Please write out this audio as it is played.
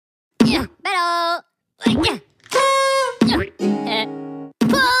Hello.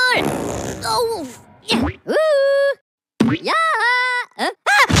 Pull. Oh. Yeah. Ooh. Yeah.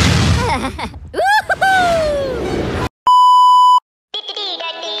 Woohoo.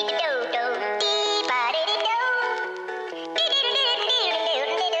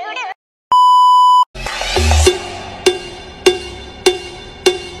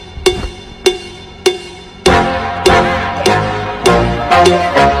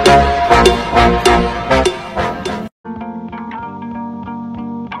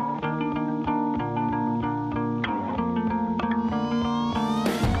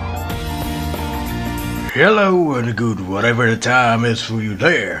 Hello and good whatever the time is for you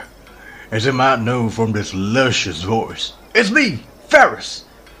there. As you might know from this luscious voice, it's me, Ferris,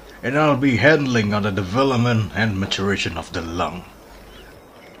 and I'll be handling on the development and maturation of the lung.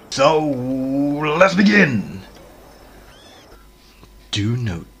 So, let's begin! Do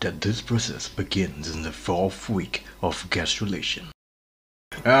note that this process begins in the 4th week of gastrulation.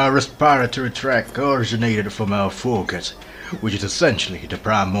 Our respiratory tract originated from our foregut, which is essentially the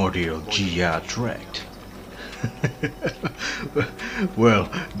primordial GI tract. Well,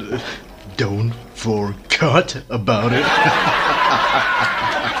 don't forget about it.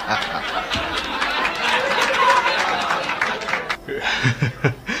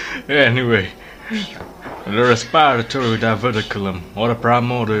 Anyway, the respiratory diverticulum, or the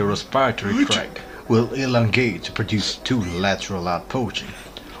primordial respiratory tract, will elongate to produce 2 lateral outpoaching,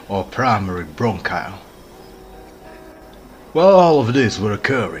 or primary bronchi. While all of this were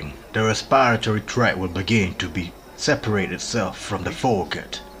occurring, the respiratory tract will begin to separate itself from the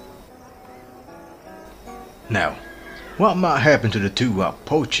foregut. Now, what might happen to the 2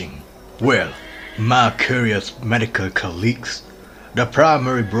 outpoaching? Well, my curious medical colleagues, the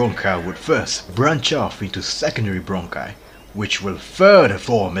primary bronchi would first branch off into secondary bronchi, which will further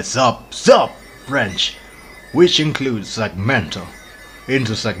form a sub-branch, which includes segmental,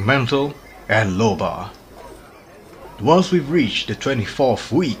 intersegmental, and lobar. Once we've reached the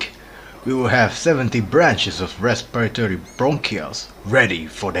 24th week, we will have 70 branches of respiratory bronchioles ready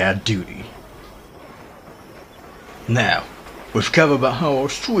for their duty. Now, we've covered about how our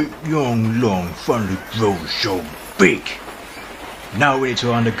sweet young lung finally grows so big. Now we need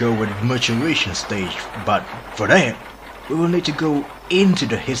to undergo a maturation stage, but for that, we will need to go into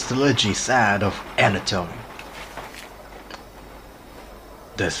the histology side of anatomy.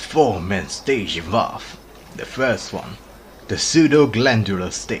 There's 4 main stages involved. The first one, the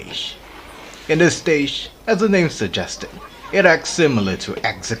pseudoglandular stage. In this stage, as the name suggested, it acts similar to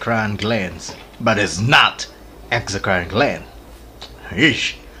exocrine glands, but it's not exocrine gland.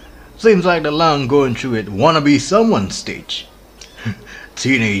 Ish, seems like the lung going through it wanna-be someone stage.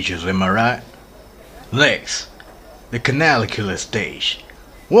 Teenagers, am I right? Next, the canalicular stage.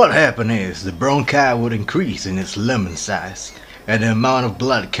 What happened is the bronchi would increase in its lumen size and the amount of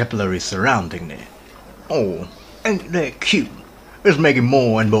blood capillaries surrounding it. Oh, ain't that cute? It's making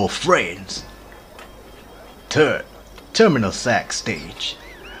more and more friends. Third, terminal sac stage.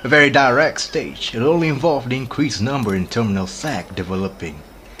 A very direct stage. It only involves the increased number in terminal sac developing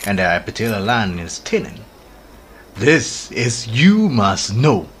and the epithelial lining is thinning. This is you must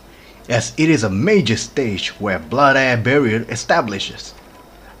know, as it is a major stage where blood-air barrier establishes.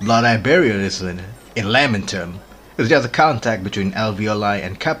 Blood-air barrier is, in layman term, is just a contact between alveoli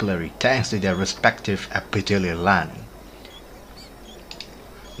and capillary thanks to their respective epithelial lining.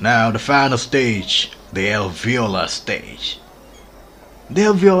 Now the final stage, the alveolar stage. The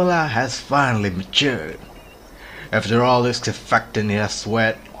alveoli has finally matured. After all this affecting their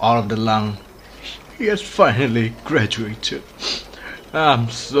sweat out of the lung, he has finally graduated. I'm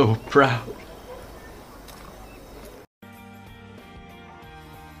so proud.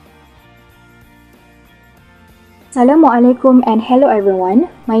 Assalamualaikum and hello everyone.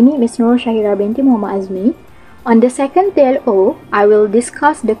 My name is Nur Shahira binti Muhammad Azmi. On the second TLO, I will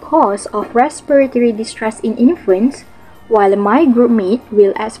discuss the cause of respiratory distress in infants, while my groupmate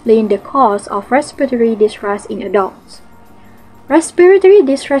will explain the cause of respiratory distress in adults. Respiratory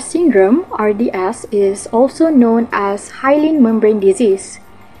distress syndrome, RDS, is also known as hyaline membrane disease,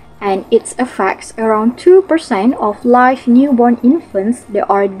 and it affects around 2% of live newborn infants that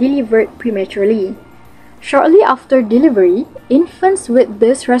are delivered prematurely. Shortly after delivery, infants with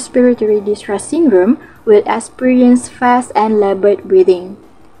this respiratory distress syndrome will experience fast and labored breathing.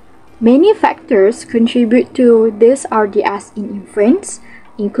 Many factors contribute to this RDS in infants,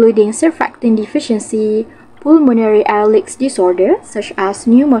 including surfactant deficiency, pulmonary air leaks disorder such as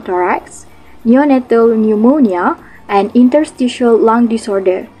pneumothorax, neonatal pneumonia, and interstitial lung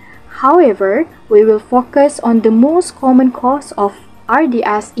disorder. However, we will focus on the most common cause of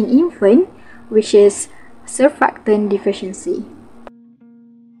RDS in infants, which is surfactant deficiency.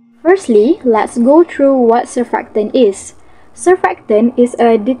 Firstly, let's go through what surfactant is. Surfactant is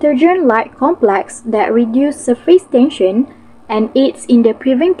a detergent-like complex that reduces surface tension and aids in the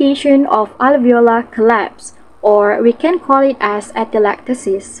prevention of alveolar collapse, or we can call it as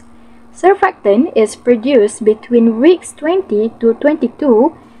atelectasis. Surfactant is produced between weeks 20 to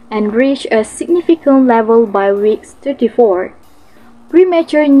 22 and reach a significant level by weeks 34.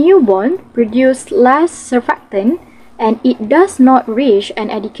 Premature newborn produce less surfactant and it does not reach an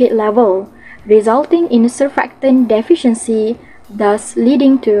adequate level, resulting in surfactant deficiency, thus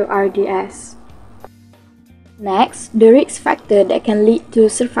leading to RDS. Next, the risk factor that can lead to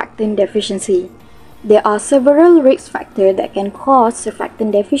surfactant deficiency. There are several risk factors that can cause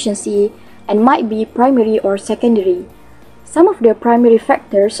surfactant deficiency and might be primary or secondary. Some of the primary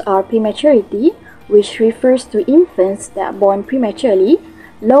factors are prematurity, which refers to infants that are born prematurely,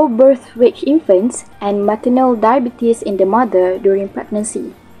 low birth weight infants, and maternal diabetes in the mother during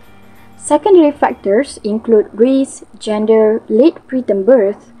pregnancy. Secondary factors include race, gender, late preterm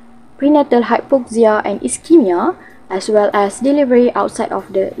birth, prenatal hypoxia and ischemia, as well as delivery outside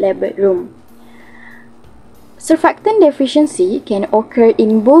of the labor room. Surfactant deficiency can occur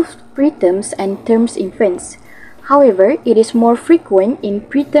in both preterms and terms infants. However, it is more frequent in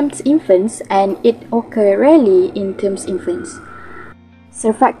preterm infants and it occurs rarely in terms infants.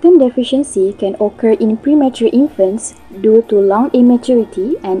 Surfactant deficiency can occur in premature infants due to lung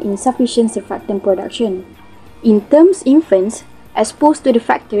immaturity and insufficient surfactant production. In terms infants, exposed to the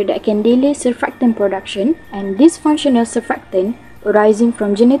factor that can delay surfactant production and dysfunctional surfactant arising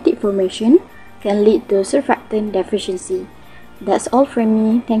from genetic formation can lead to surfactant deficiency. That's all from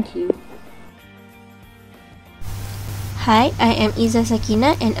me. Thank you. Hi, I am Iza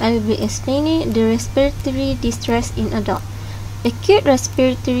Sakina and I will be explaining the respiratory distress in adult. Acute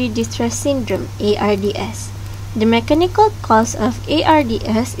Respiratory Distress Syndrome, ARDS. The mechanical cause of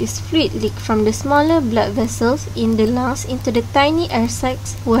ARDS is fluid leak from the smaller blood vessels in the lungs into the tiny air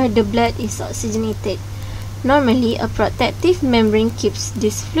sacs where the blood is oxygenated. Normally, a protective membrane keeps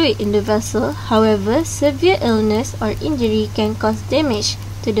this fluid in the vessel. However, severe illness or injury can cause damage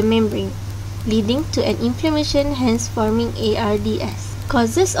to the membrane, leading to an inflammation, hence forming ARDS.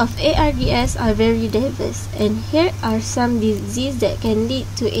 Causes of ARDS are very diverse, and here are some diseases that can lead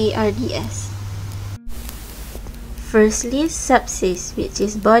to ARDS. Firstly, sepsis, which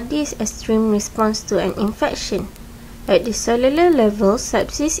is body's extreme response to an infection. At the cellular level,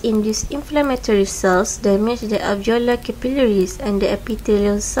 sepsis-induced inflammatory cells damage the alveolar capillaries and the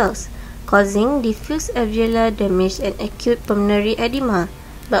epithelial cells, causing diffuse alveolar damage and acute pulmonary edema,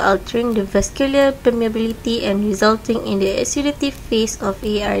 by altering the vascular permeability and resulting in the exudative phase of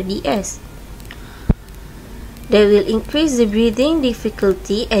ARDS. They will increase the breathing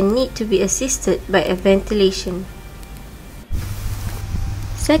difficulty and need to be assisted by a ventilation.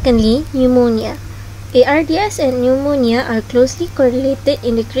 Secondly, pneumonia. ARDS and pneumonia are closely correlated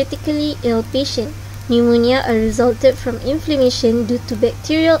in the critically ill patient. Pneumonia are resulted from inflammation due to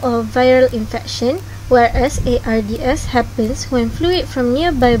bacterial or viral infection, whereas ARDS happens when fluid from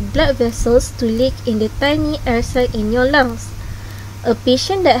nearby blood vessels to leak in the tiny air sac in your lungs. A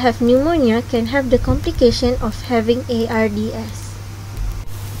patient that have pneumonia can have the complication of having ARDS.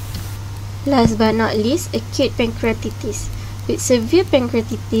 Last but not least, acute pancreatitis. With severe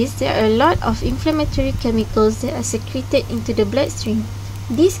pancreatitis, there are a lot of inflammatory chemicals that are secreted into the bloodstream.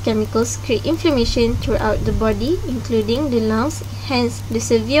 These chemicals create inflammation throughout the body, including the lungs, hence the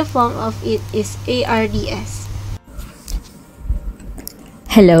severe form of it is ARDS.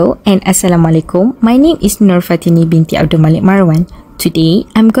 Hello and Assalamualaikum. My name is Nur Fatini binti Abdul Malik Marwan. Today,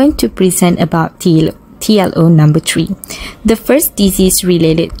 I'm going to present about TLO number 3. The first disease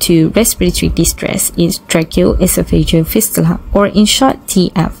related to respiratory distress is tracheoesophageal fistula, or in short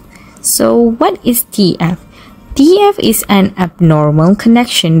TF. So what is TF? TF is an abnormal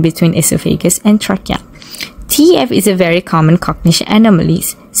connection between esophagus and trachea. TF is a very common cognition anomaly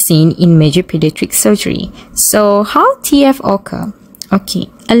seen in major pediatric surgery. So how TF occur? Okay,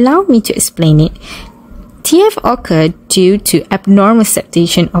 allow me to explain it. TF occurred due to abnormal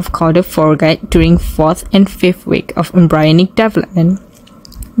septation of caudal foregut during 4th and 5th week of embryonic development.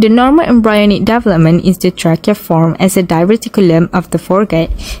 The normal embryonic development is the trachea form as a diverticulum of the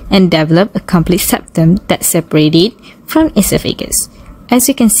foregut and develop a complete septum that separated from esophagus. As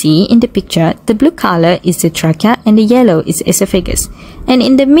you can see in the picture, the blue color is the trachea and the yellow is esophagus. And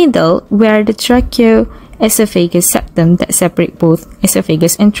in the middle, we are the tracheoesophagus septum that separate both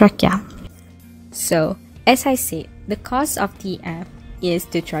esophagus and trachea. So, as I said, the cause of TF is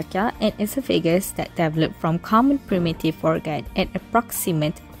the trachea and esophagus that develop from common primitive foregut at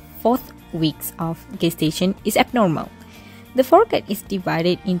approximate 4th weeks of gestation is abnormal. The foregut is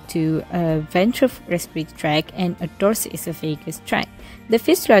divided into a ventral respiratory tract and a dorsoesophagus tract. The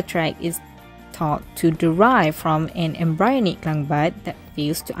fistula tract is thought to derive from an embryonic lung bud that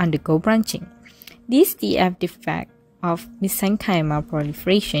fails to undergo branching. This TF defect of mesenchyma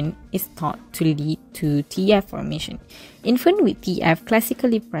proliferation is thought to lead to TF formation. Infant with TF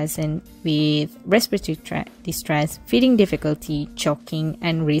classically present with respiratory tract distress, feeding difficulty, choking,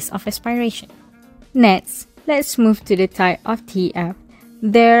 and risk of aspiration. Next, let's move to the type of TF.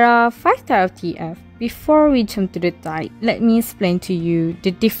 There are 5 types of TF. Before we jump to the type, let me explain to you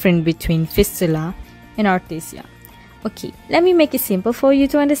the difference between fistula and artesia. Okay, let me make it simple for you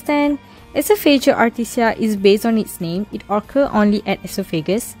to understand. Esophageal artesia is based on its name. It occurs only at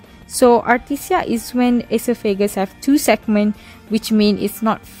esophagus. So artesia is when esophagus have 2 segments, which means it's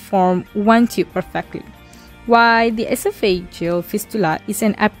not form one tube perfectly. While the esophageal fistula is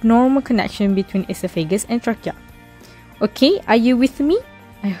an abnormal connection between esophagus and trachea. Okay, are you with me?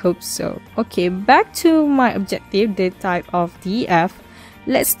 I hope so. Okay, back to my objective, the type of TF.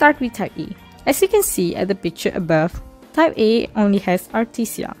 Let's start with type A. As you can see at the picture above, type A only has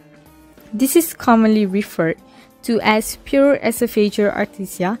artesia. This is commonly referred to as pure esophageal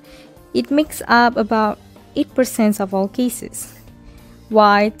artesia. It makes up about 8% of all cases.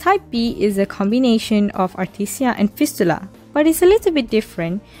 While type B is a combination of artesia and fistula, but it's a little bit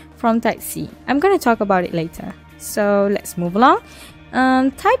different from type C. I'm going to talk about it later. So let's move along.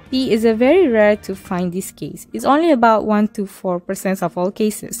 Type B is a very rare to find this case. It's only about 1 to 4% of all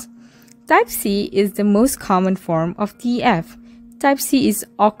cases. Type C is the most common form of TF. Type C is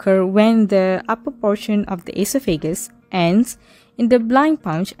occur when the upper portion of the esophagus ends in the blind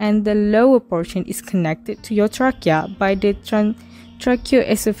pouch and the lower portion is connected to your trachea by the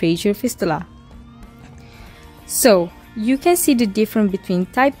tracheoesophageal fistula. So, you can see the difference between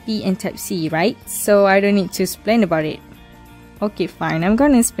type B and type C, right? So, I don't need to explain about it. Okay, fine. I'm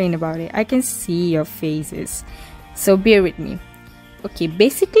gonna explain about it. I can see your faces. So, bear with me. Okay,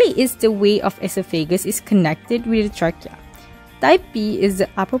 basically, it's the way of esophagus is connected with the trachea. Type B is the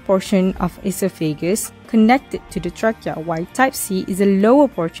upper portion of esophagus connected to the trachea, while type C is the lower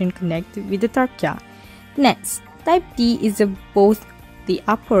portion connected with the trachea. Next, type D is both the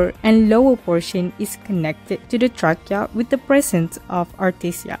upper and lower portion is connected to the trachea with the presence of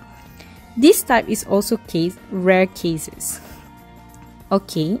artesia. This type is also rare cases.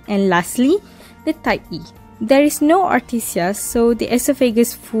 Okay, and lastly, the type E. There is no artesia, so the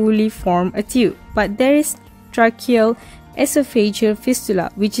esophagus fully form a tube, but there is tracheal esophageal fistula,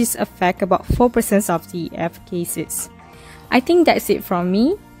 which is affect about 4% of TF cases. I think that's it from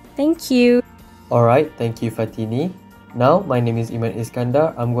me. Thank you. Alright, thank you Fatini. Now, my name is Iman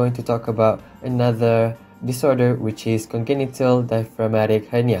Iskandar. I'm going to talk about another disorder, which is congenital diaphragmatic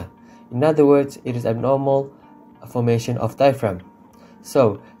hernia. In other words, it is abnormal formation of diaphragm.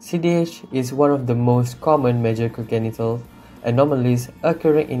 So, CDH is one of the most common major congenital anomalies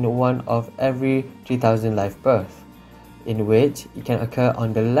occurring in 1 of every 3,000 live births, in which it can occur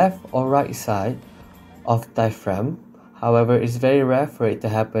on the left or right side of diaphragm. However, it's very rare for it to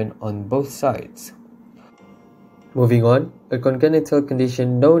happen on both sides. Moving on, a congenital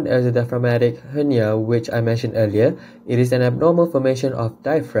condition known as a diaphragmatic hernia, which I mentioned earlier, it is an abnormal formation of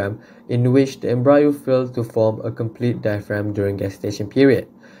diaphragm in which the embryo fails to form a complete diaphragm during gestation period,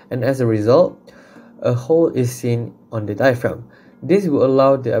 and as a result, a hole is seen on the diaphragm. This will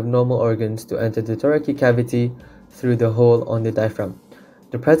allow the abnormal organs to enter the thoracic cavity through the hole on the diaphragm.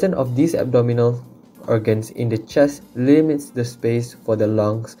 The presence of these abdominal organs in the chest limits the space for the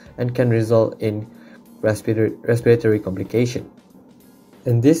lungs and can result in respiratory complication.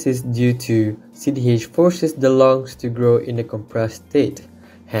 And this is due to CDH forces the lungs to grow in a compressed state.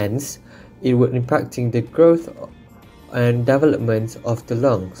 Hence, it would impacting the growth and development of the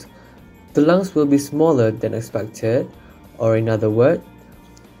lungs. The lungs will be smaller than expected, or in other words,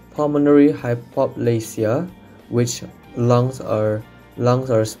 pulmonary hypoplasia, which lungs are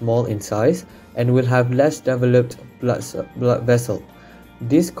small in size and will have less developed blood vessel.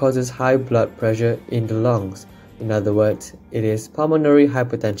 This causes high blood pressure in the lungs. In other words, it is pulmonary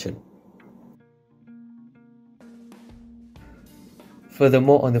hypertension.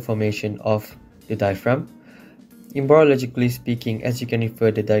 Furthermore, on the formation of the diaphragm, embryologically speaking, as you can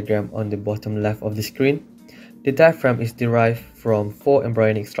refer the diagram on the bottom left of the screen, the diaphragm is derived from 4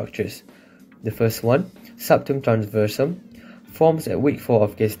 embryonic structures. The first one, septum transversum, forms at week 4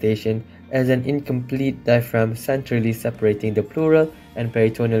 of gestation as an incomplete diaphragm centrally separating the pleural and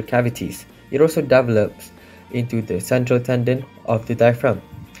peritoneal cavities. It also develops into the central tendon of the diaphragm.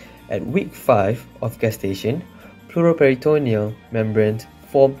 At week 5 of gestation, pleuroperitoneal membranes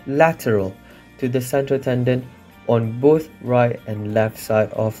form lateral to the central tendon on both right and left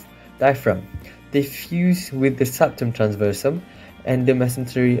side of diaphragm. They fuse with the septum transversum and the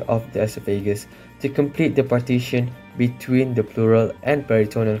mesentery of the esophagus to complete the partition between the pleural and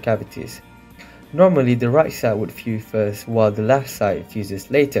peritoneal cavities. Normally, the right side would fuse first while the left side fuses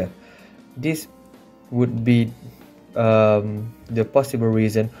later. This would be the possible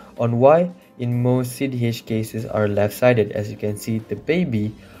reason on why in most CDH cases are left-sided. As you can see, the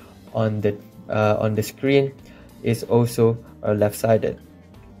baby on the screen is also left-sided.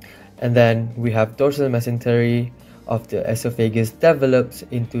 And then we have dorsal mesentery of the esophagus develops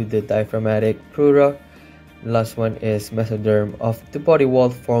into the diaphragmatic pleura. The last one is mesoderm of the body wall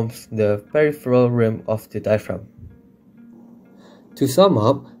forms the peripheral rim of the diaphragm. To sum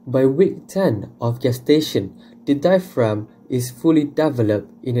up, by week 10 of gestation, the diaphragm is fully developed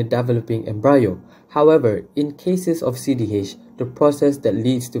in a developing embryo. However, in cases of CDH, the process that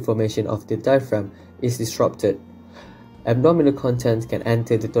leads to formation of the diaphragm is disrupted. Abdominal contents can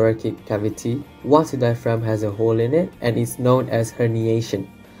enter the thoracic cavity once the diaphragm has a hole in it, and is known as herniation.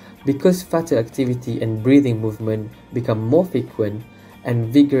 Because fetal activity and breathing movement become more frequent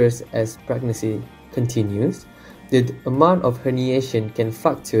and vigorous as pregnancy continues, the amount of herniation can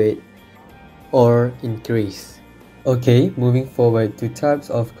fluctuate or increase. Okay, moving forward to types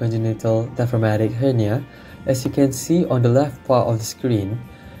of congenital diaphragmatic hernia. As you can see on the left part of the screen,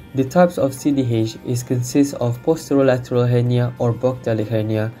 the types of CDH consists of posterolateral hernia or Bok-Delic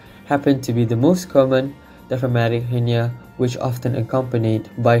hernia, happen to be the most common diaphragmatic hernia, which often accompanied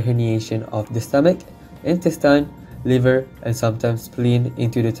by herniation of the stomach, intestine, liver, and sometimes spleen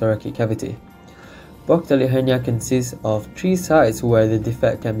into the thoracic cavity. Bok-Delic hernia consists of 3 sides where the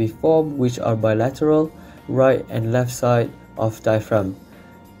defect can be formed, which are bilateral, right and left side of diaphragm,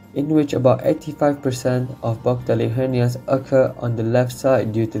 in which about 85% of Bok-Delic hernias occur on the left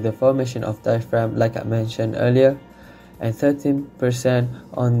side due to the formation of diaphragm like I mentioned earlier, and 13%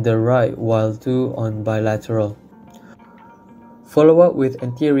 on the right, while 2 on bilateral. Follow up with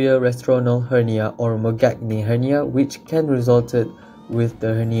anterior restronal hernia or Mogagni hernia, which can result with the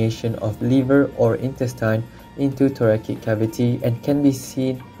herniation of liver or intestine into thoracic cavity and can be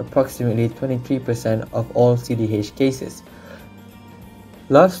seen approximately 23% of all CDH cases.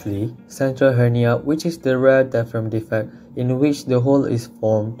 Lastly, central hernia, which is the rare diaphragm defect in which the hole is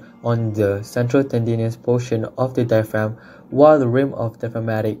formed on the central tendinous portion of the diaphragm while the rim of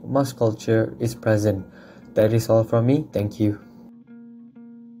diaphragmatic musculature is present. That is all from me. Thank you.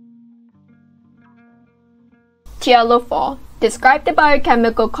 TLO4. Describe the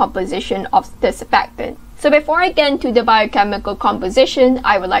biochemical composition of the surfactant. So before I get into the biochemical composition,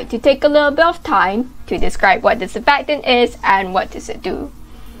 I would like to take a little bit of time to describe what the surfactant is and what does it do.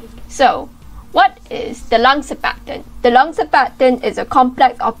 So, what is the lung surfactant? The lung surfactant is a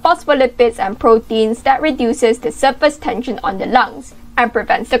complex of phospholipids and proteins that reduces the surface tension on the lungs and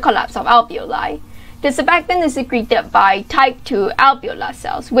prevents the collapse of alveoli. The surfactant is secreted by type 2 alveolar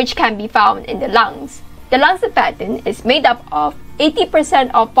cells, which can be found in the lungs. The lung surfactant is made up of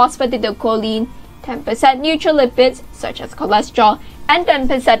 80% of phosphatidylcholine, 10% neutral lipids such as cholesterol, and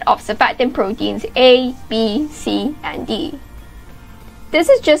 10% of surfactant proteins A, B, C, and D. This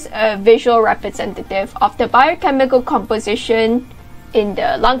is just a visual representative of the biochemical composition in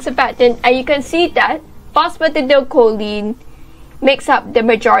the lung surfactant, and you can see that phosphatidylcholine makes up the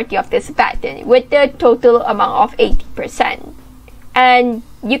majority of the surfactant with the total amount of 80%. And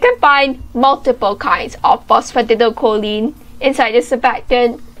you can find multiple kinds of phosphatidylcholine inside the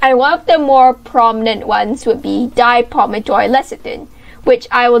surfactant, and one of the more prominent ones would be dipalmitoyl lecithin, which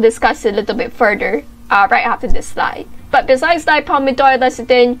I will discuss a little bit further right after this slide. But besides dipalmitoyl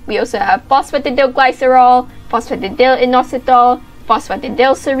lecithin, we also have phosphatidylglycerol, phosphatidylinositol,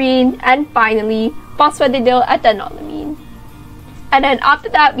 phosphatidylserine, and finally phosphatidylethanolamine. And then after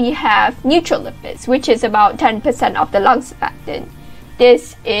that, we have neutral lipids, which is about 10% of the lung surfactant.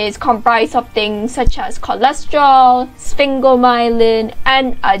 This is comprised of things such as cholesterol, sphingomyelin,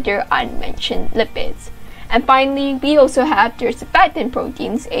 and other unmentioned lipids. And finally, we also have the surfactant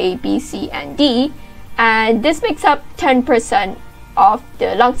proteins A, B, C, and D, and this makes up 10% of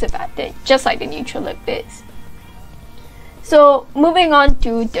the lung surfactant, just like the neutral lipids. So moving on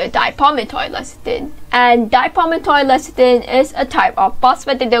to the dipalmitoyl lecithin, and dipalmitoyl lecithin is a type of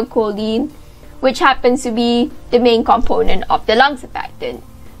phosphatidylcholine, which happens to be the main component of the lung surfactant.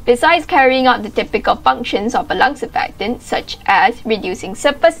 Besides carrying out the typical functions of a lung surfactant, such as reducing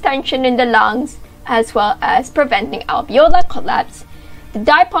surface tension in the lungs, as well as preventing alveolar collapse, the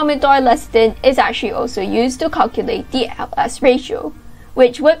dipalmitoyl lecithin is actually also used to calculate the LS ratio,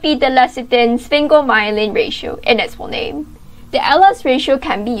 which would be the lecithin sphingomyelin ratio in its full name. The LS ratio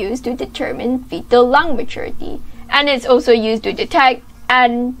can be used to determine fetal lung maturity, and it's also used to detect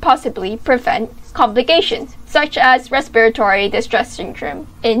and possibly prevent complications, such as respiratory distress syndrome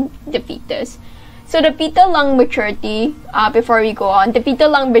in the fetus. So the fetal lung maturity, before we go on, the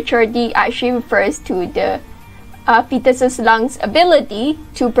fetal lung maturity actually refers to the fetus's lungs' ability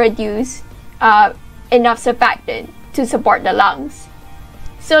to produce enough surfactant to support the lungs.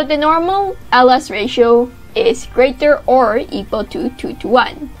 So the normal LS ratio is greater or equal to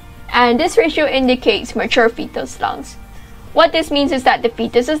 2:1, and this ratio indicates mature fetus lungs. What this means is that the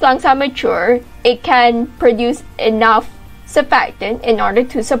fetus's lungs are mature, it can produce enough surfactant in order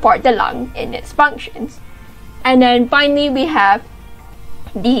to support the lung in its functions. And then finally we have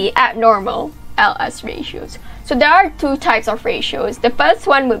the abnormal LS ratios. So there are two types of ratios. The first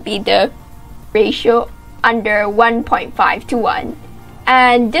one would be the ratio under 1.5:1,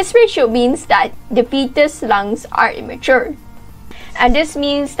 and this ratio means that the fetus lungs are immature, and this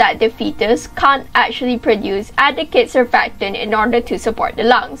means that the fetus can't actually produce adequate surfactant in order to support the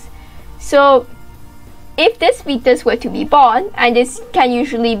lungs. So if this fetus were to be born, and this can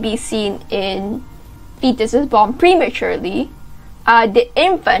usually be seen in fetuses born prematurely, the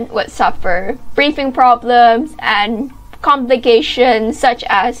infant would suffer breathing problems and complications such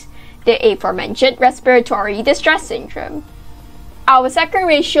as the aforementioned respiratory distress syndrome. Our second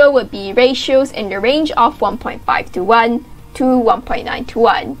ratio would be ratios in the range of 1.5:1 to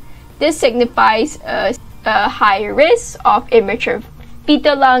 1.9:1. This signifies a high risk of immature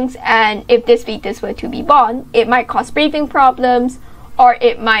fetal lungs, and if this fetus were to be born, it might cause breathing problems, or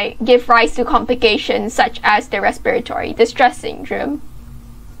it might give rise to complications such as the respiratory distress syndrome.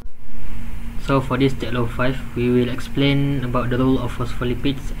 So for this TL05, we will explain about the role of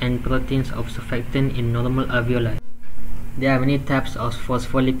phospholipids and proteins of surfactant in normal alveoli. There are many types of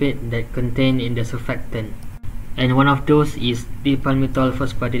phospholipid that contain in the surfactant, and one of those is dipalmityl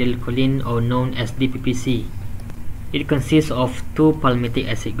phosphatidylcholine, or known as DPPC. It consists of two palmitic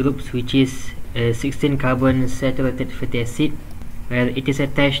acid groups, which is a 16-carbon saturated fatty acid, where it is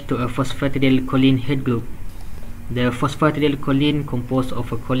attached to a phosphatidylcholine head group. The phosphatidylcholine composed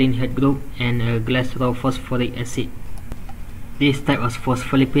of a choline head group and a glycerophosphoric acid. This type of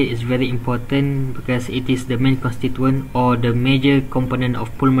phospholipid is very important because it is the main constituent or the major component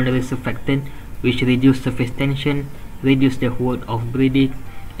of pulmonary surfactant, which reduce surface tension, reduce the work of breathing,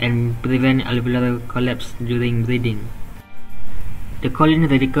 and prevent alveolar collapse during breathing. The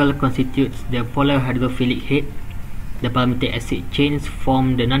choline radical constitutes the polar hydrophilic head. The palmitic acid chains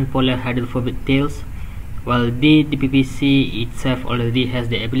form the nonpolar hydrophobic tails, while the DPPC itself already has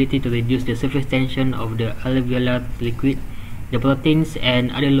the ability to reduce the surface tension of the alveolar liquid. The proteins and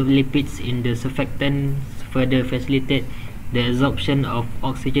other lipids in the surfactant further facilitate the absorption of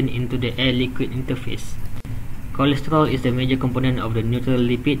oxygen into the air-liquid interface. Cholesterol is the major component of the neutral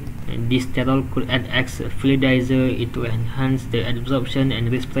lipid, and this sterol could act as a fluidizer to enhance the absorption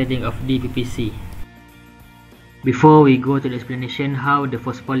and respreading of DPPC. Before we go to the explanation how the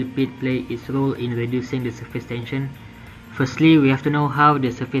phospholipid play its role in reducing the surface tension, firstly we have to know how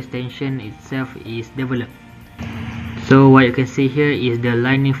the surface tension itself is developed. So what you can see here is the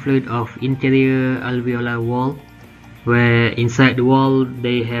lining fluid of interior alveolar wall, where inside the wall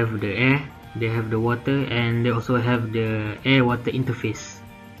they have the air, they have the water, and they also have the air-water interface.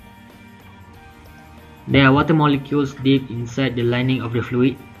 There are water molecules deep inside the lining of the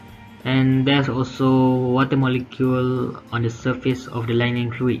fluid, and there's also water molecule on the surface of the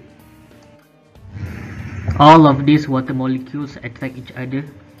lining fluid. All of these water molecules attract each other.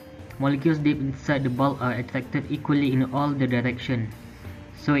 Molecules deep inside the bulk are attracted equally in all the direction,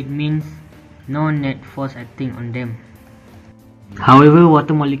 so it means no net force acting on them. However,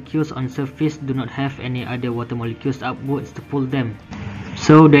 water molecules on surface do not have any other water molecules upwards to pull them,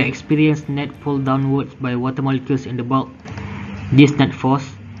 so they experience net pull downwards by water molecules in the bulk. This net force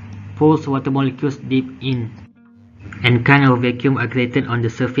pulls water molecules deep in, and kind of vacuum are created on the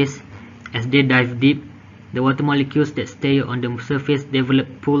surface. As they dive deep, the water molecules that stay on the surface develop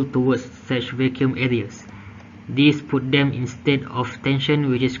pull towards such vacuum areas. These put them in state of tension,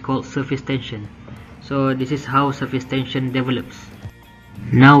 which is called surface tension. So this is how surface tension develops.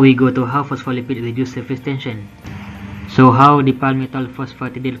 Now we go to how phospholipid reduce surface tension. So how dipalmityl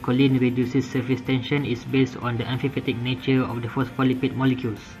phosphatidylcholine reduces surface tension is based on the amphipathic nature of the phospholipid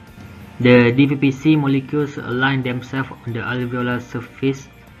molecules. The DPPC molecules align themselves on the alveolar surface.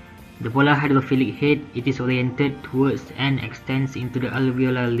 The polar hydrophilic head, it is oriented towards and extends into the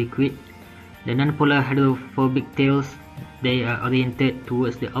alveolar liquid. The nonpolar hydrophobic tails, they are oriented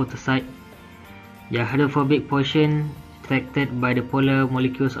towards the outer side. The hydrophobic portion attracted by the polar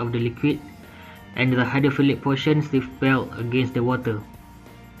molecules of the liquid. and the hydrophilic portions repel against the water.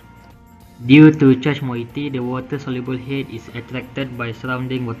 Due to charge moiety, the water-soluble head is attracted by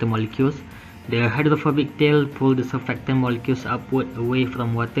surrounding water molecules. The hydrophobic tail pulls the surfactant molecules upward away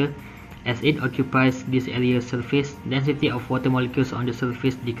from water. As it occupies this area's surface, density of water molecules on the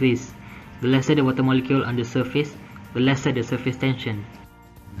surface decreases. The lesser the water molecule on the surface, the lesser the surface tension.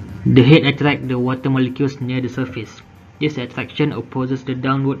 The head attracts the water molecules near the surface. This attraction opposes the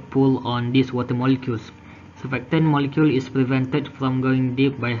downward pull on these water molecules. Surfactant molecule is prevented from going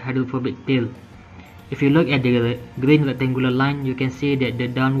deep by hydrophobic tail. If you look at the green rectangular line, you can see that the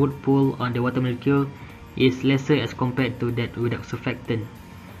downward pull on the water molecule is lesser as compared to that without surfactant.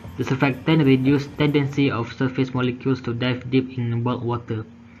 The surfactant reduces tendency of surface molecules to dive deep in bulk water.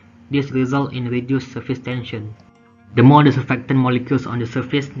 This results in reduced surface tension. The more the surfactant molecules on the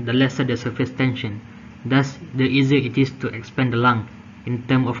surface, the lesser the surface tension. Thus, the easier it is to expand the lung. In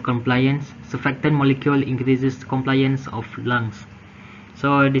terms of compliance, surfactant molecule increases compliance of lungs.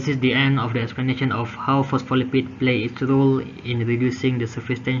 So this is the end of the explanation of how phospholipid play its role in reducing the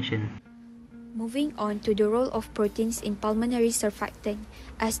surface tension. Moving on to the role of proteins in pulmonary surfactant.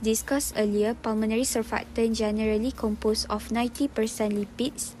 As discussed earlier, pulmonary surfactant generally composed of 90%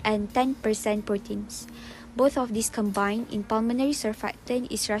 lipids and 10% proteins. Both of these combined in pulmonary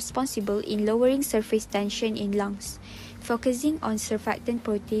surfactant is responsible in lowering surface tension in lungs. Focusing on surfactant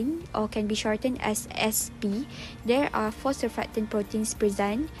protein, or can be shortened as SP, there are 4 surfactant proteins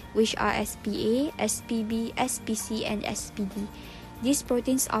present, which are SPA, SPB, SPC, and SPD. These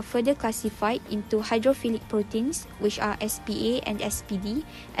proteins are further classified into hydrophilic proteins, which are SPA and SPD,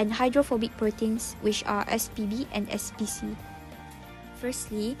 and hydrophobic proteins, which are SPB and SPC.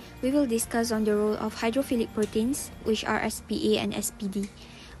 Firstly, we will discuss on the role of hydrophilic proteins, which are SPA and SPD.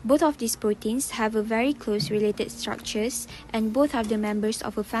 Both of these proteins have a very close related structures, and both are the members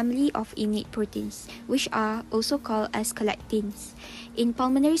of a family of innate proteins, which are also called as collectins. In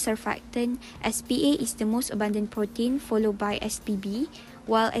pulmonary surfactant, SPA is the most abundant protein, followed by SPB,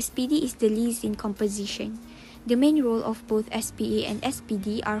 while SPD is the least in composition. The main role of both SPA and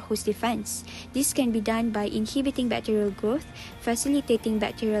SPD are host defense. This can be done by inhibiting bacterial growth, facilitating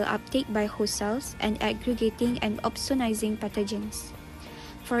bacterial uptake by host cells, and aggregating and opsonizing pathogens.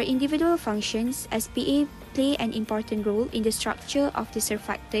 For individual functions, SPA play an important role in the structure of the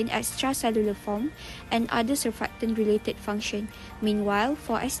surfactant extracellular form and other surfactant-related function. Meanwhile,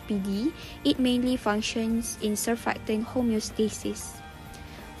 for SPD, it mainly functions in surfactant homeostasis.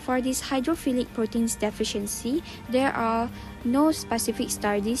 For this hydrophilic proteins deficiency, there are no specific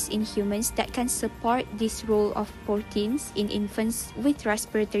studies in humans that can support this role of proteins in infants with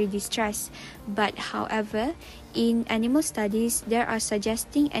respiratory distress. But however, in animal studies, there are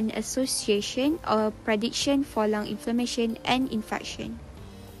suggesting an association or prediction for lung inflammation and infection.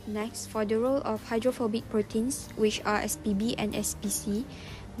 Next, for the role of hydrophobic proteins, which are SPB and SPC,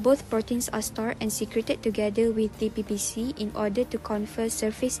 both proteins are stored and secreted together with DPPC in order to confer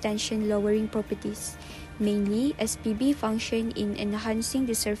surface tension lowering properties. Mainly, SPB function in enhancing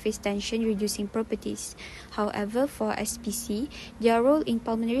the surface tension reducing properties. However, for SPC, their role in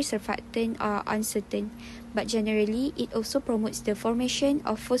pulmonary surfactant are uncertain, but generally, it also promotes the formation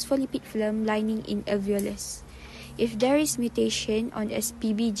of phospholipid film lining in alveolus. If there is mutation on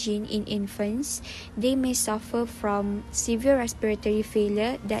SPB gene in infants, they may suffer from severe respiratory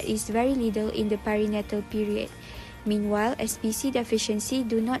failure that is very little in the perinatal period. Meanwhile, SPC deficiency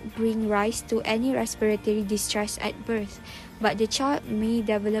do not bring rise to any respiratory distress at birth, but the child may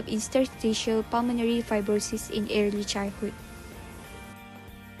develop interstitial pulmonary fibrosis in early childhood.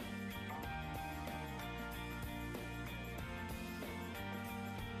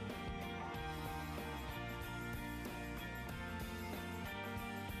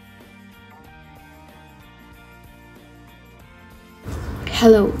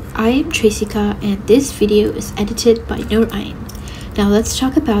 Hello, I am Tracika and this video is edited by Nur Ain. Now let's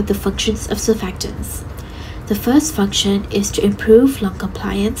talk about the functions of surfactants. The first function is to improve lung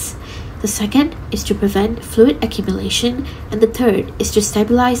compliance, the second is to prevent fluid accumulation, and the third is to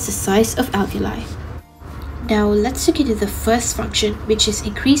stabilize the size of alveoli. Now let's look into the first function, which is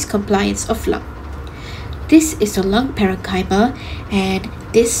increased compliance of lung. This is the lung parenchyma and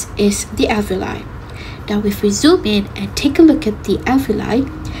this is the alveoli. Now if we zoom in and take a look at the alveoli,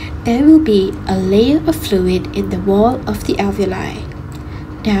 there will be a layer of fluid in the wall of the alveoli.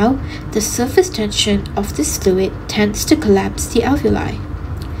 Now, the surface tension of this fluid tends to collapse the alveoli.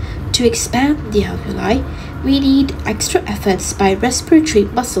 To expand the alveoli, we need extra efforts by respiratory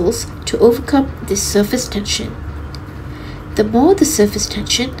muscles to overcome this surface tension. The more the surface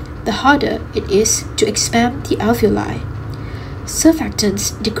tension, the harder it is to expand the alveoli.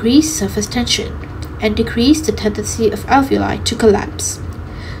 Surfactants decrease surface tension and decrease the tendency of alveoli to collapse,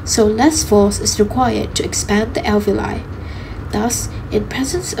 so less force is required to expand the alveoli. Thus, in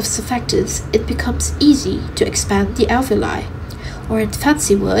presence of surfactants, it becomes easy to expand the alveoli, or in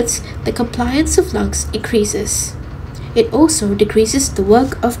fancy words, the compliance of lungs increases. It also decreases the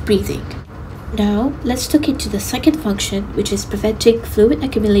work of breathing. Now, let's look into the second function, which is preventing fluid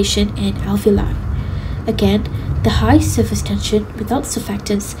accumulation in alveoli. Again, the high surface tension without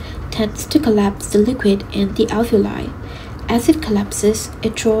surfactants tends to collapse the liquid in the alveoli. As it collapses,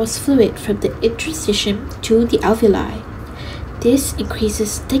 it draws fluid from the interstitium to the alveoli. This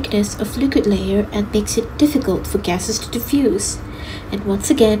increases thickness of liquid layer and makes it difficult for gases to diffuse. And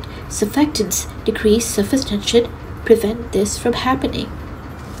once again, surfactants decrease surface tension, prevent this from happening.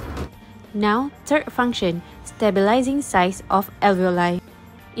 Now, third function, stabilizing size of alveoli.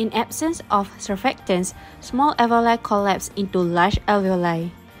 In absence of surfactants, small alveoli collapse into large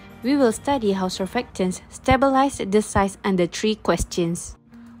alveoli. We will study how surfactants stabilize the size under three questions.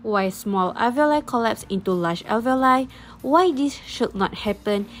 Why small alveoli collapse into large alveoli, why this should not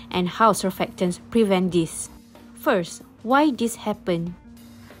happen, and how surfactants prevent this. First, why this happen?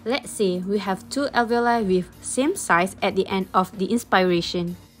 Let's say we have two alveoli with same size at the end of the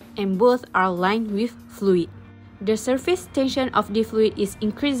inspiration, and both are lined with fluid. The surface tension of the fluid is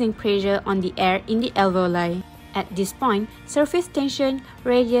increasing pressure on the air in the alveoli. At this point, surface tension,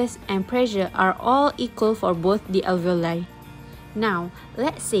 radius, and pressure are all equal for both the alveoli. Now,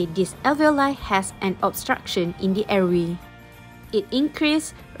 let's say this alveoli has an obstruction in the airway. It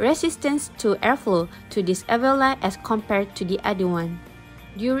increases resistance to airflow to this alveoli as compared to the other one.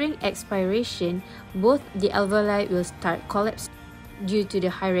 During expiration, both the alveoli will start collapsing. Due to the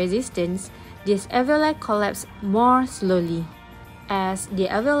high resistance, this alveoli collapse more slowly. As the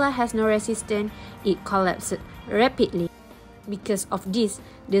alveoli has no resistance, it collapses rapidly. Because of this,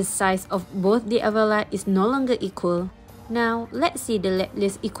 the size of both the alveoli is no longer equal. Now, let's see the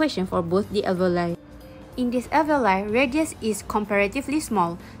Laplace equation for both the alveoli. In this alveoli, radius is comparatively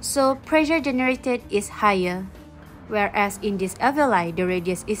small, so pressure generated is higher. Whereas in this alveoli, the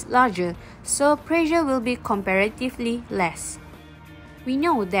radius is larger, so pressure will be comparatively less. We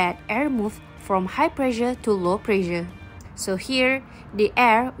know that air moves from high pressure to low pressure. So here, the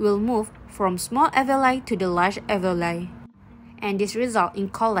air will move from small alveoli to the large alveoli. And this results in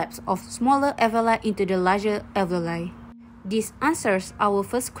collapse of smaller alveoli into the larger alveoli. This answers our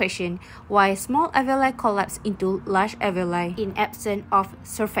first question, why small alveoli collapse into large alveoli in absence of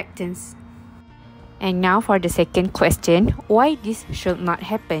surfactants. And now for the second question, why this should not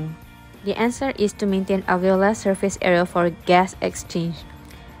happen? The answer is to maintain alveolar surface area for gas exchange.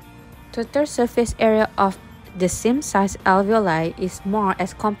 Total surface area of the same size alveoli is more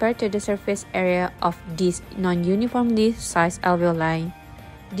as compared to the surface area of these non-uniformly sized alveoli.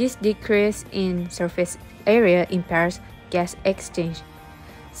 This decrease in surface area impairs gas exchange.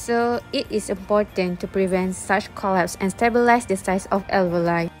 So it is important to prevent such collapse and stabilize the size of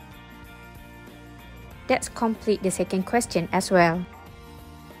alveoli. Let's complete the second question as well.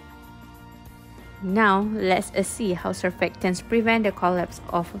 Now, let's see how surfactants prevent the collapse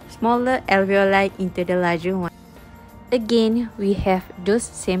of smaller alveoli into the larger one. Again, we have those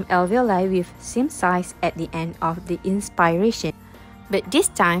same alveoli with same size at the end of the inspiration. But this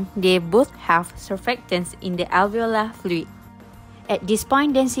time, they both have surfactants in the alveolar fluid. At this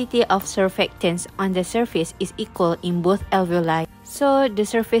point, density of surfactants on the surface is equal in both alveoli, so the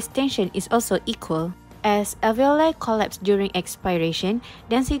surface tension is also equal. As alveoli collapse during expiration,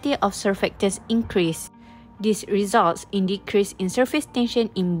 density of surfactants increase. This results in decrease in surface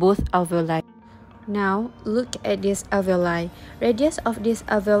tension in both alveoli. Now, look at this alveoli. Radius of this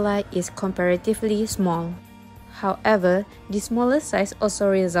alveoli is comparatively small. However, the smaller size also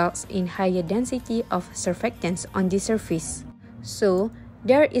results in higher density of surfactants on the surface. So,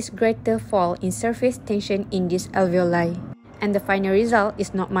 there is greater fall in surface tension in this alveoli, and the final result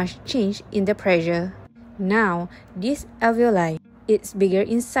is not much change in the pressure. Now, this alveoli is bigger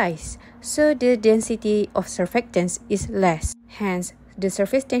in size, so the density of surfactants is less. Hence, the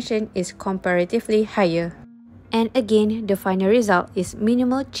surface tension is comparatively higher. And again, the final result is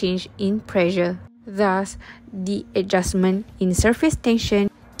minimal change in pressure. Thus, the adjustment in surface tension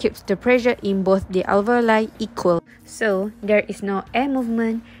keeps the pressure in both the alveoli equal. So, there is no air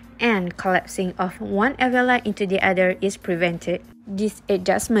movement and collapsing of one alveoli into the other is prevented. This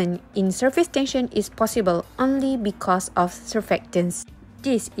adjustment in surface tension is possible only because of surfactants.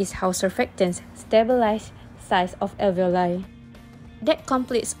 This is how surfactants stabilize size of alveoli. That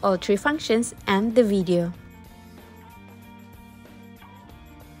completes all three functions and the video.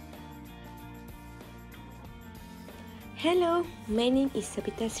 Hello, my name is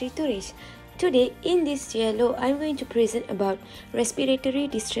Sabita Srituresh. Today in this TLO, I'm going to present about respiratory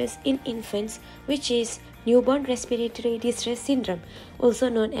distress in infants, which is newborn respiratory distress syndrome, also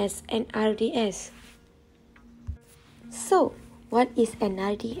known as NRDS. So, what is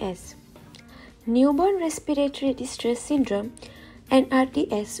NRDS? Newborn respiratory distress syndrome,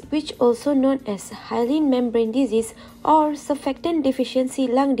 NRDS, which also known as hyaline membrane disease or surfactant deficiency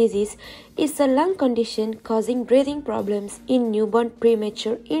lung disease, is a lung condition causing breathing problems in newborn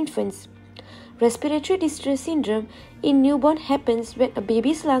premature infants. Respiratory distress syndrome in newborn happens when a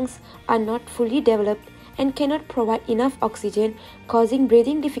baby's lungs are not fully developed and cannot provide enough oxygen, causing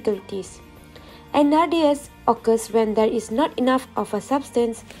breathing difficulties. NRDS occurs when there is not enough of a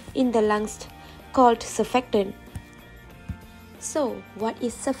substance in the lungs called surfactant. So, what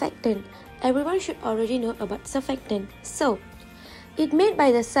is surfactant? Everyone should already know about surfactant. So, it's made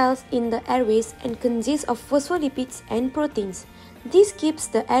by the cells in the airways and consists of phospholipids and proteins. This keeps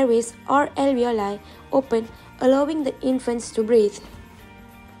the airways or alveoli open, allowing the infants to breathe.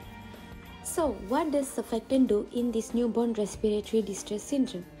 So, what does surfactant do in this newborn respiratory distress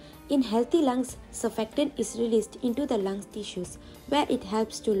syndrome? In healthy lungs, surfactant is released into the lung tissues, where it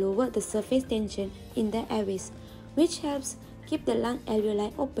helps to lower the surface tension in the airways, which helps keep the lung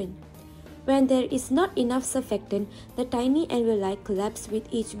alveoli open. When there is not enough surfactant, the tiny alveoli collapse with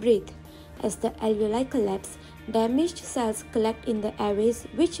each breath. As the alveoli collapse, damaged cells collect in the airways,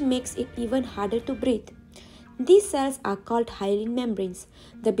 which makes it even harder to breathe. These cells are called hyaline membranes.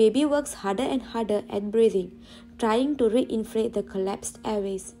 The baby works harder and harder at breathing, trying to reinflate the collapsed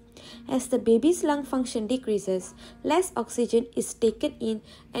airways. As the baby's lung function decreases, less oxygen is taken in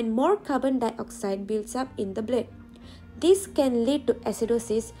and more carbon dioxide builds up in the blood. This can lead to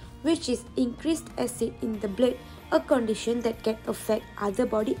acidosis, which is increased acid in the blood, a condition that can affect other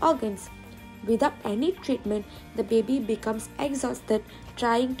body organs. Without any treatment, the baby becomes exhausted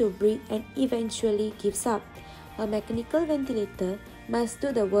trying to breathe and eventually gives up. A mechanical ventilator must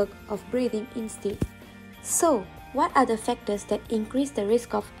do the work of breathing instead. So, what are the factors that increase the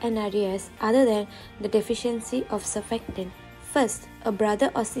risk of NRDS other than the deficiency of surfactant? First, a brother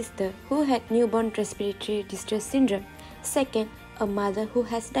or sister who had newborn respiratory distress syndrome. Second, a mother who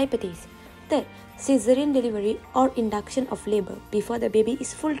has diabetes. Third, cesarean delivery or induction of labor before the baby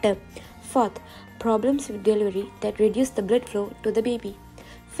is full term. Fourth, problems with delivery that reduce the blood flow to the baby.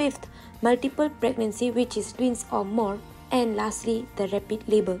 Fifth, multiple pregnancy, which is twins or more. And lastly, the rapid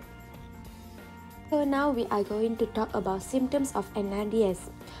labor. So now we are going to talk about symptoms of NRDS.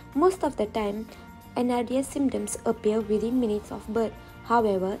 Most of the time, NRDS symptoms appear within minutes of birth.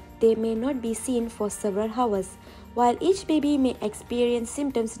 However, they may not be seen for several hours. While each baby may experience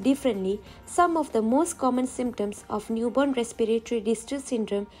symptoms differently, some of the most common symptoms of newborn respiratory distress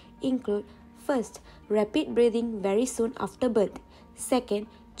syndrome include: first, rapid breathing very soon after birth. Second,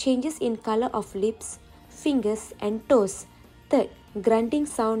 changes in color of lips, fingers and toes. Third, grunting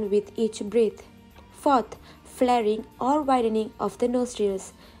sound with each breath. Fourth, flaring or widening of the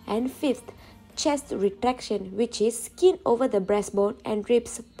nostrils. And fifth, chest retraction, which is skin over the breastbone and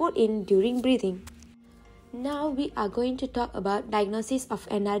ribs pulled in during breathing. Now we are going to talk about diagnosis of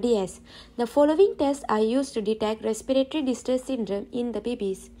NRDS. The following tests are used to detect respiratory distress syndrome in the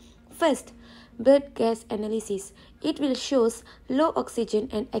babies. First, blood gas analysis. It will show low oxygen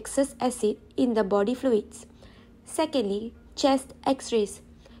and excess acid in the body fluids. Secondly, chest X-rays.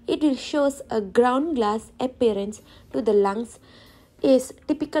 It will show a ground glass appearance to the lungs, is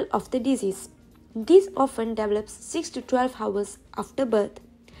typical of the disease. This often develops 6 to 12 hours after birth.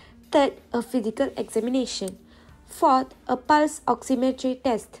 Third, a physical examination. Fourth, a pulse oximetry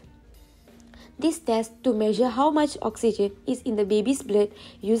test. This test to measure how much oxygen is in the baby's blood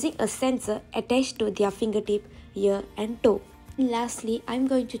using a sensor attached to their fingertip, ear and toe. And lastly, I'm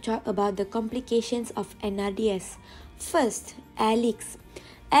going to talk about the complications of NRDS. First, air leaks.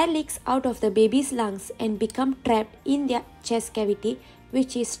 Air leaks out of the baby's lungs and become trapped in their chest cavity,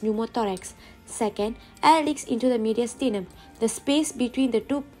 which is pneumothorax. Second, air leaks into the mediastinum, the space between the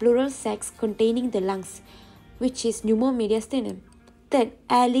two pleural sacs containing the lungs, which is pneumomediastinum. Third,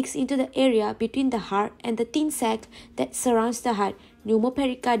 air leaks into the area between the heart and the thin sac that surrounds the heart,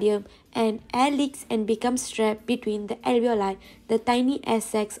 pneumopericardium, and air leaks and becomes trapped between the alveoli, the tiny air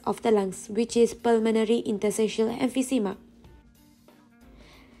sacs of the lungs, which is pulmonary interstitial emphysema.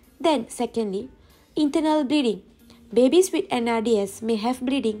 Then, secondly, internal bleeding. Babies with NRDS may have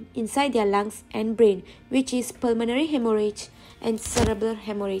bleeding inside their lungs and brain, which is pulmonary hemorrhage and cerebral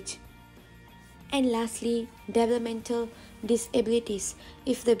hemorrhage. And lastly, developmental disabilities.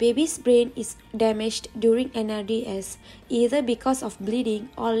 If the baby's brain is damaged during NRDS, either because of bleeding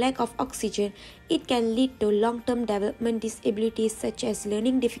or lack of oxygen, it can lead to long-term development disabilities such as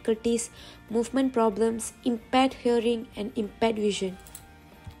learning difficulties, movement problems, impaired hearing, and impaired vision.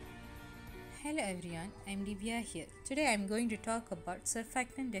 Hello everyone, I'm Divya here. Today I'm going to talk about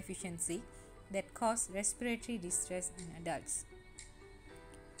surfactant deficiency that cause respiratory distress in adults.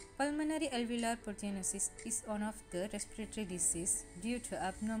 Pulmonary alveolar proteinosis is one of the respiratory disease due to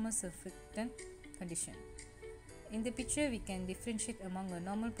abnormal surfactant condition. In the picture, we can differentiate among a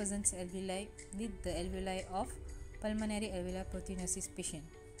normal person's alveoli with the alveoli of pulmonary alveolar proteinosis patient.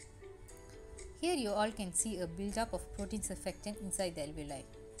 Here you all can see a buildup of protein surfactant inside the alveoli.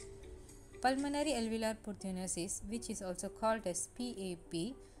 Pulmonary alveolar proteinosis, which is also called as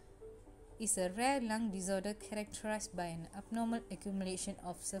PAP, is a rare lung disorder characterized by an abnormal accumulation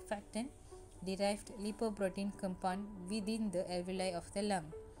of surfactant derived lipoprotein compound within the alveoli of the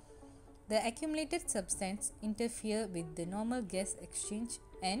lung. The accumulated substance interfere with the normal gas exchange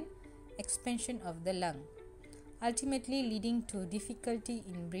and expansion of the lung, ultimately leading to difficulty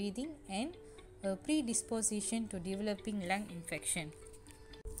in breathing and a predisposition to developing lung infection.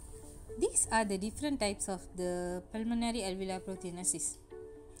 These are the different types of the pulmonary alveolar proteinosis.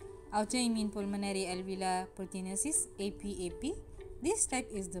 Autoimmune pulmonary alveolar proteinosis (APAP). This type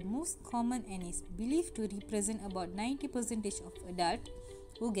is the most common and is believed to represent about 90% of adults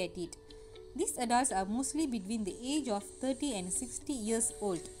who get it. These adults are mostly between the age of 30 and 60 years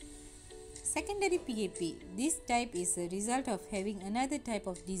old. Secondary PAP. This type is a result of having another type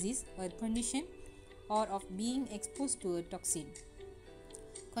of disease or condition or of being exposed to a toxin.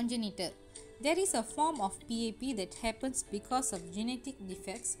 Congenital. There is a form of PAP that happens because of genetic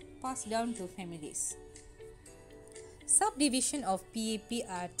defects passed down to families. Subdivision of PAP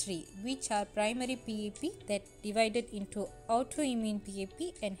are three, which are primary PAP that divided into autoimmune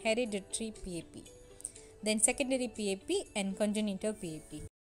PAP and hereditary PAP, then secondary PAP and congenital PAP.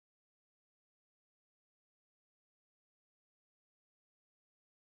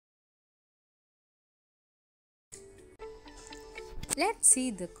 Let's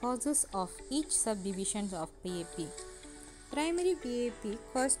see the causes of each subdivision of PAP. Primary PAP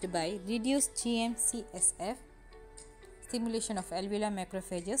caused by reduced GM-CSF, stimulation of alveolar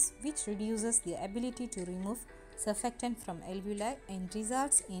macrophages, which reduces the ability to remove surfactant from alveoli and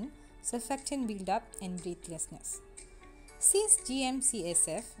results in surfactant buildup and breathlessness. Since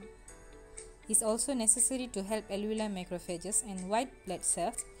GM-CSF is also necessary to help alveolar macrophages and white blood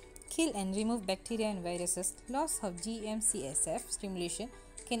cells kill and remove bacteria and viruses, loss of GM-CSF stimulation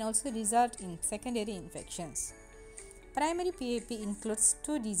can also result in secondary infections. Primary PAP includes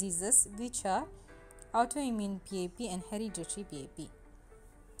two diseases which are autoimmune PAP and hereditary PAP.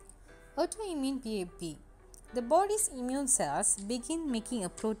 Autoimmune PAP. The body's immune cells begin making a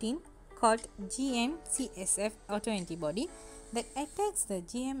protein called GM-CSF autoantibody that attacks the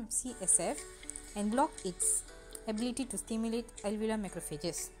GM-CSF and block its ability to stimulate alveolar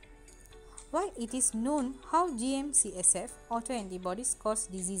macrophages. While it is known how GM-CSF autoantibodies cause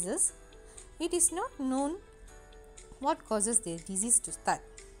diseases, it is not known what causes the disease to start.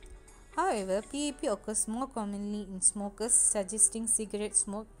 However, PAP occurs more commonly in smokers, suggesting cigarette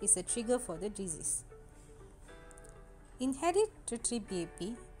smoke is a trigger for the disease. In hereditary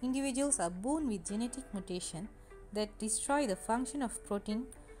PAP, individuals are born with genetic mutation that destroy the function of protein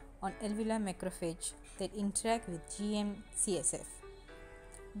on alveolar macrophage that interact with GM-CSF.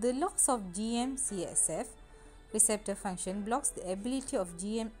 The loss of GM-CSF receptor function blocks the ability of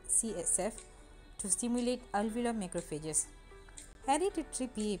GM-CSF to stimulate alveolar macrophages. Hereditary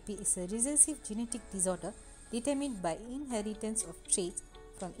PAP is a recessive genetic disorder determined by inheritance of traits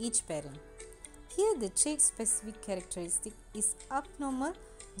from each parent. Here, the trait-specific characteristic is abnormal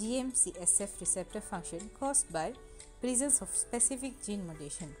GM-CSF receptor function caused by presence of specific gene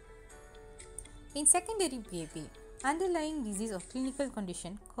mutation. In secondary PAP, underlying disease or clinical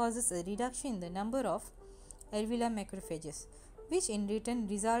condition causes a reduction in the number of alveolar macrophages, which in return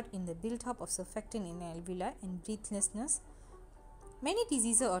result in the build-up of surfactant in alveoli and breathlessness. Many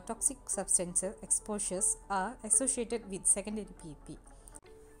diseases or toxic substance exposures are associated with secondary PAP.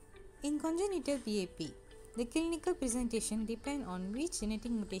 In congenital PAP, the clinical presentation depends on which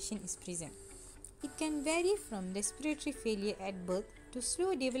genetic mutation is present. It can vary from respiratory failure at birth to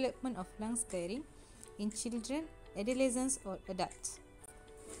slow development of lung scarring in children, adolescents, or adults.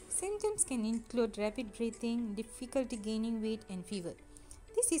 Symptoms can include rapid breathing, difficulty gaining weight, and fever.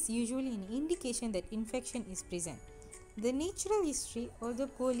 This is usually an indication that infection is present. The natural history, although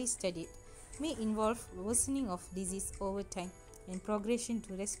poorly studied, may involve worsening of disease over time and progression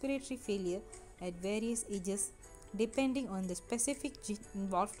to respiratory failure at various ages depending on the specific gene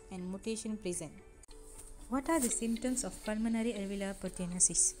involved and mutation present. What are the symptoms of pulmonary alveolar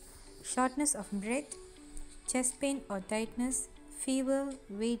proteinosis? Shortness of breath, chest pain or tightness, fever,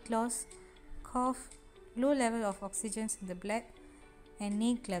 weight loss, cough, low level of oxygen in the blood, and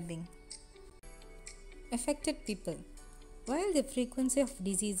knee clubbing. Affected people. While the frequency of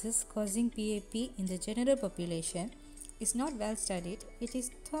diseases causing PAP in the general population is not well studied, it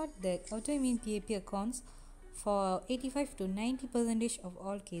is thought that autoimmune PAP accounts for 85 to 90% of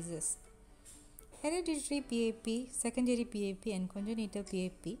all cases. Hereditary PAP, secondary PAP, and congenital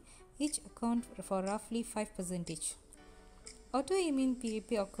PAP each account for roughly 5%. Autoimmune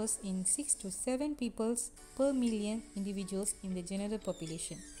PAP occurs in 6 to 7 people per million individuals in the general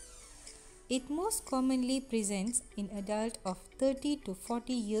population. It most commonly presents in adults of 30 to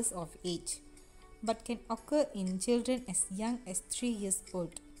 40 years of age, but can occur in children as young as 3 years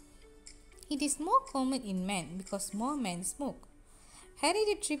old. It is more common in men because more men smoke.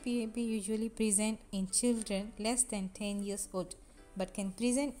 Hereditary PAP usually present in children less than 10 years old, but can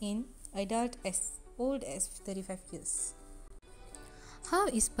present in adults as old as 35 years. How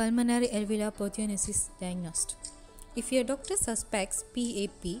is pulmonary alveolar proteinosis diagnosed? If your doctor suspects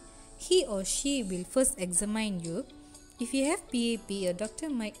PAP, he or she will first examine you. If you have PAP, your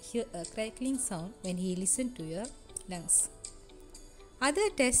doctor might hear a crackling sound when he listens to your lungs. Other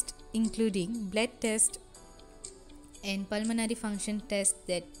tests including blood test and pulmonary function tests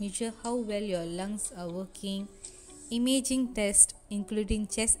that measure how well your lungs are working, imaging tests including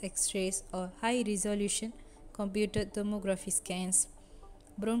chest x-rays or high-resolution computer tomography scans,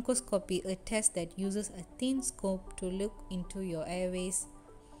 bronchoscopy, a test that uses a thin scope to look into your airways,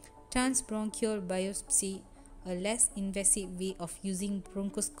 transbronchial biopsy, a less invasive way of using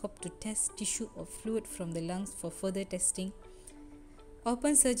bronchoscope to test tissue or fluid from the lungs for further testing,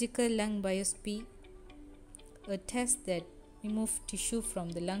 open surgical lung biopsy, a test that removes tissue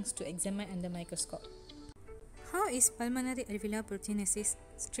from the lungs to examine under microscope. How is pulmonary alveolar proteinosis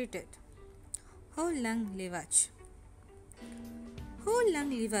treated? Whole lung lavage. Whole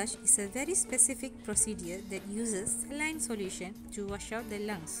lung lavage is a very specific procedure that uses saline solution to wash out the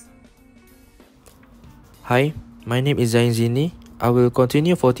lungs. Hi, my name is Zain Zini. I will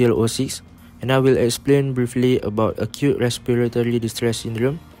continue for TL06 and I will explain briefly about acute respiratory distress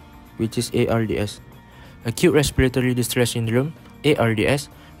syndrome, which is ARDS. Acute respiratory distress syndrome, ARDS,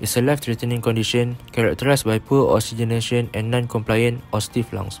 is a life-threatening condition characterized by poor oxygenation and non-compliant or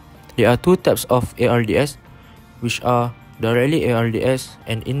stiff lungs. There are two types of ARDS, which are directly ARDS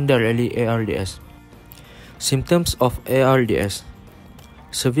and indirectly ARDS. Symptoms of ARDS: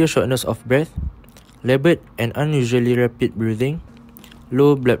 severe shortness of breath, labored and unusually rapid breathing,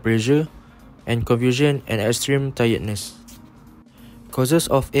 low blood pressure, and confusion and extreme tiredness. Causes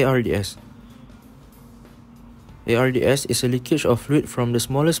of ARDS: ARDS is a leakage of fluid from the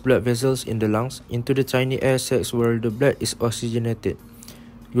smallest blood vessels in the lungs into the tiny air sacs where the blood is oxygenated.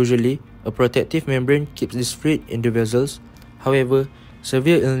 Usually, a protective membrane keeps this fluid in the vessels. However,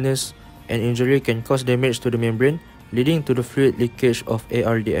 severe illness and injury can cause damage to the membrane, leading to the fluid leakage of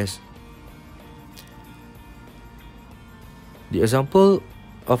ARDS. The example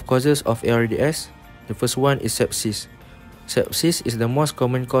of causes of ARDS, the first one is sepsis. Sepsis is the most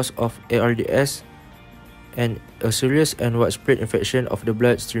common cause of ARDS and a serious and widespread infection of the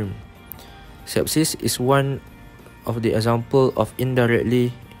bloodstream. Sepsis is one of the examples of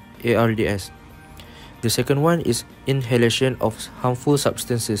indirectly ARDS. The second one is inhalation of harmful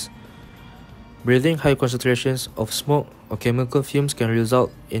substances. Breathing high concentrations of smoke or chemical fumes can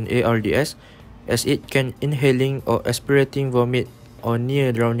result in ARDS, as it can inhaling or aspirating vomit or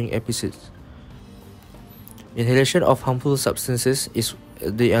near drowning episodes. Inhalation of harmful substances is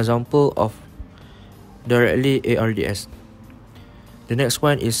the example of directly ARDS. The next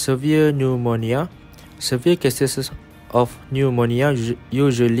one is severe pneumonia. Severe cases of pneumonia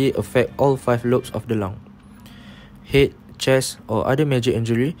usually affect all 5 lobes of the lung. Head, chest, or other major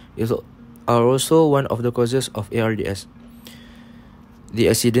injury are also one of the causes of ARDS. The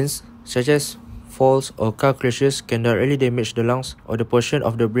accidents, such as falls or car crashes, can directly damage the lungs or the portion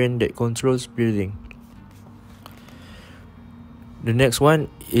of the brain that controls breathing. The next one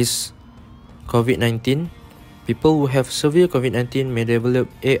is COVID-19. People who have severe COVID-19 may develop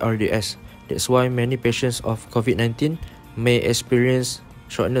ARDS. That's why many patients of COVID-19 may experience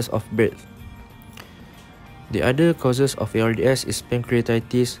shortness of breath. The other causes of ARDS is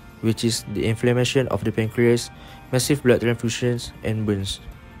pancreatitis, which is the inflammation of the pancreas, massive blood transfusions, and burns.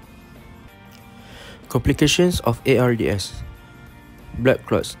 Complications of ARDS: blood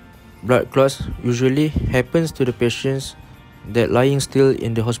clots. Blood clots usually happens to the patients that lying still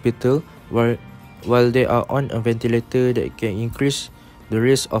in the hospital while while they are on a ventilator that can increase the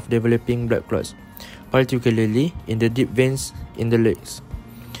risk of developing blood clots, particularly in the deep veins in the legs.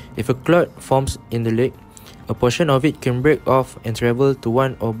 If a clot forms in the leg, a portion of it can break off and travel to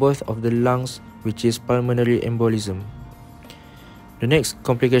one or both of the lungs, which is pulmonary embolism. The next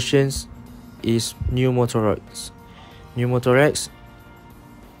complications is pneumothorax. Pneumothorax.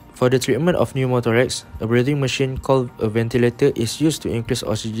 For the treatment of pneumothorax, a breathing machine called a ventilator is used to increase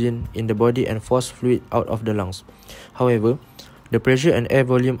oxygen in the body and force fluid out of the lungs. However, the pressure and air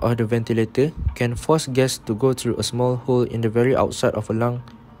volume of the ventilator can force gas to go through a small hole in the very outside of a lung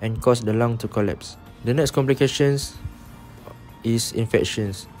and cause the lung to collapse. The next complications is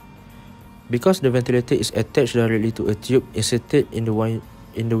infections. Because the ventilator is attached directly to a tube inserted in the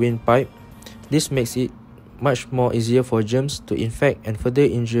windpipe, this makes it much more easier for germs to infect and further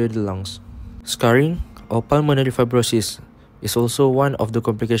injure the lungs. Scarring or pulmonary fibrosis is also one of the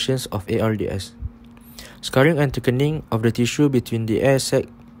complications of ARDS. Scarring and thickening of the tissue between the air sac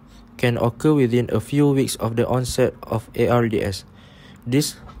can occur within a few weeks of the onset of ARDS.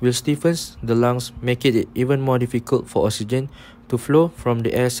 This will stiffen the lungs, making it even more difficult for oxygen to flow from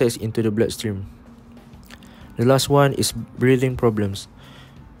the air sacs into the bloodstream. The last one is breathing problems.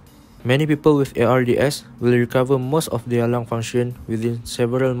 Many people with ARDS will recover most of their lung function within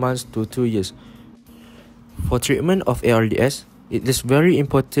several months to 2 years. For treatment of ARDS, it is very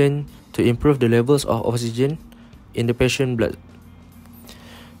important to improve the levels of oxygen in the patient's blood.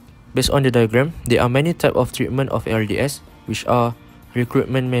 Based on the diagram, there are many types of treatment of ARDS, which are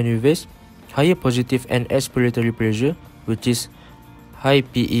recruitment maneuvers, higher positive and expiratory pressure, which is high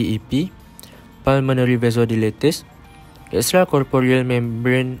PEEP, pulmonary vasodilators, extracorporeal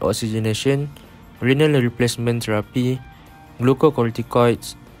membrane oxygenation, renal replacement therapy,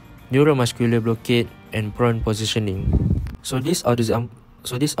 glucocorticoids, neuromuscular blockade, and prone positioning. So these are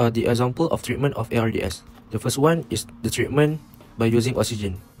the example of treatment of ARDS. The first one is the treatment by using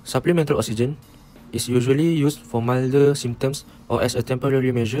oxygen. Supplemental oxygen is usually used for milder symptoms or as a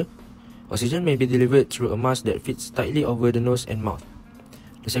temporary measure. Oxygen may be delivered through a mask that fits tightly over the nose and mouth.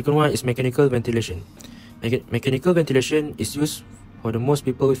 The second one is mechanical ventilation. Mechanical ventilation is used for the most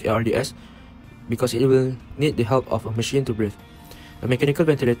people with ARDS because it will need the help of a machine to breathe. A mechanical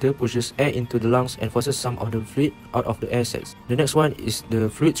ventilator pushes air into the lungs and forces some of the fluid out of the air sacs. The next one is the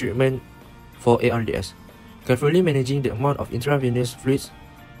fluid treatment for ARDS. Carefully managing the amount of intravenous fluids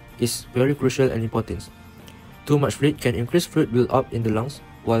is very crucial and important. Too much fluid can increase fluid build-up in the lungs,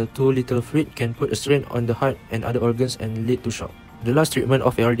 while too little fluid can put a strain on the heart and other organs and lead to shock. The last treatment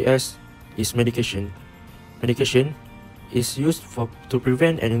of ARDS is medication. Medication is used to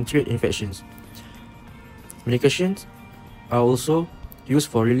prevent and treat infections. Medications are also used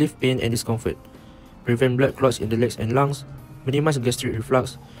for relief pain and discomfort, prevent blood clots in the legs and lungs, minimize gastric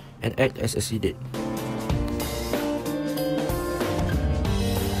reflux, and act as a sedate.